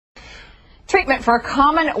Treatment for a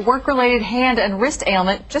common work-related hand and wrist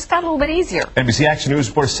ailment just got a little bit easier. NBC Action News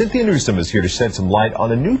reporter Cynthia Newsom is here to shed some light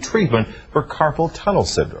on a new treatment for carpal tunnel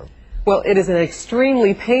syndrome. Well, it is an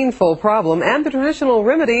extremely painful problem, and the traditional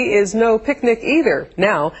remedy is no picnic either.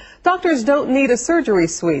 Now, doctors don't need a surgery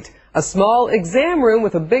suite. A small exam room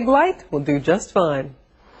with a big light will do just fine.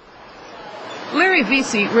 Larry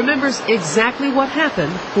Vesey remembers exactly what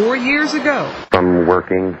happened 4 years ago. From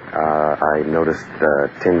working, I noticed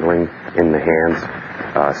tingling in the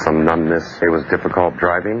hands, some numbness. It was difficult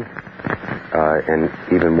driving, and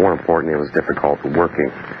even more important, it was difficult working.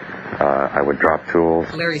 I would drop tools.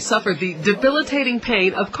 Larry suffered the debilitating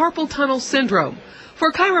pain of carpal tunnel syndrome.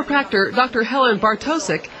 For chiropractor Dr. Helen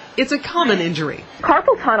Bartosik, it's a common injury.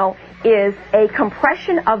 Carpal tunnel is a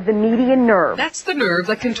compression of the median nerve. That's the nerve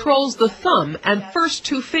that controls the thumb and first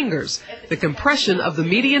two fingers. The compression of the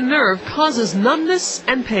median nerve causes numbness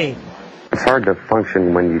and pain. It's hard to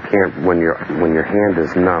function when you can't, when your hand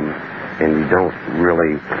is numb and you don't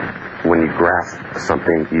really, when you grasp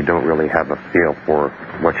something, you don't really have a feel for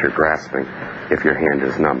what you're grasping if your hand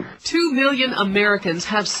is numb. 2 million Americans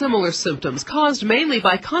have similar symptoms caused mainly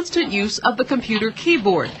by constant use of the computer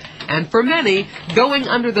keyboard. And for many, going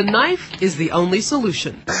under the knife is the only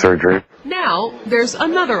solution. Surgery. Now, there's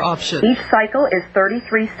another option. Each cycle is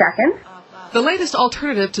 33 seconds. The latest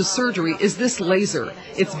alternative to surgery is this laser.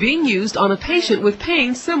 It's being used on a patient with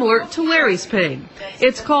pain similar to Larry's pain.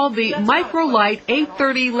 It's called the MicroLight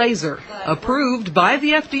 830 laser, approved by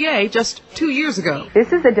the FDA just 2 years ago.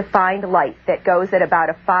 This is a defined light that goes at about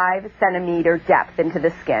a 5-centimeter depth into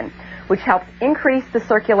the skin, which helps increase the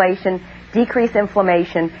circulation, decrease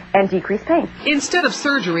inflammation, and decrease pain. Instead of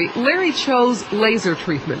surgery, Larry chose laser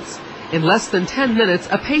treatments. In less than 10 minutes,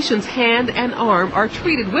 a patient's hand and arm are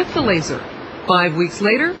treated with the laser. 5 weeks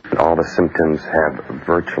later, all the symptoms have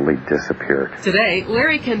virtually disappeared. Today,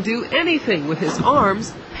 Larry can do anything with his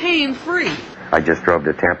arms pain-free. I just drove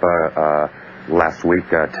to Tampa last week,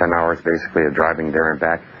 10 hours basically of driving there and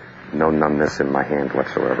back. No numbness in my hand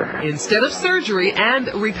whatsoever. Instead of surgery and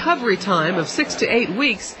recovery time of 6 to 8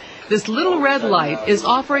 weeks, this little red light is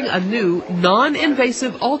offering a new,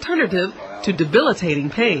 non-invasive alternative to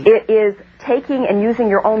debilitating pain. It is taking and using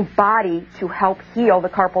your own body to help heal the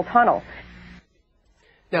carpal tunnel.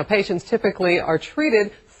 Now, patients typically are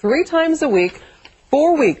treated 3 times a week,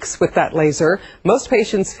 4 weeks with that laser. Most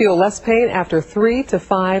patients feel less pain after 3 to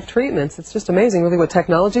 5 treatments. It's just amazing, really, what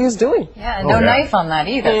technology is doing. Yeah, no knife on that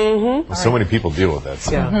either. So many people deal with that,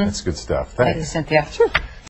 so that's good stuff. Thanks. Thank you, Cynthia. Sure.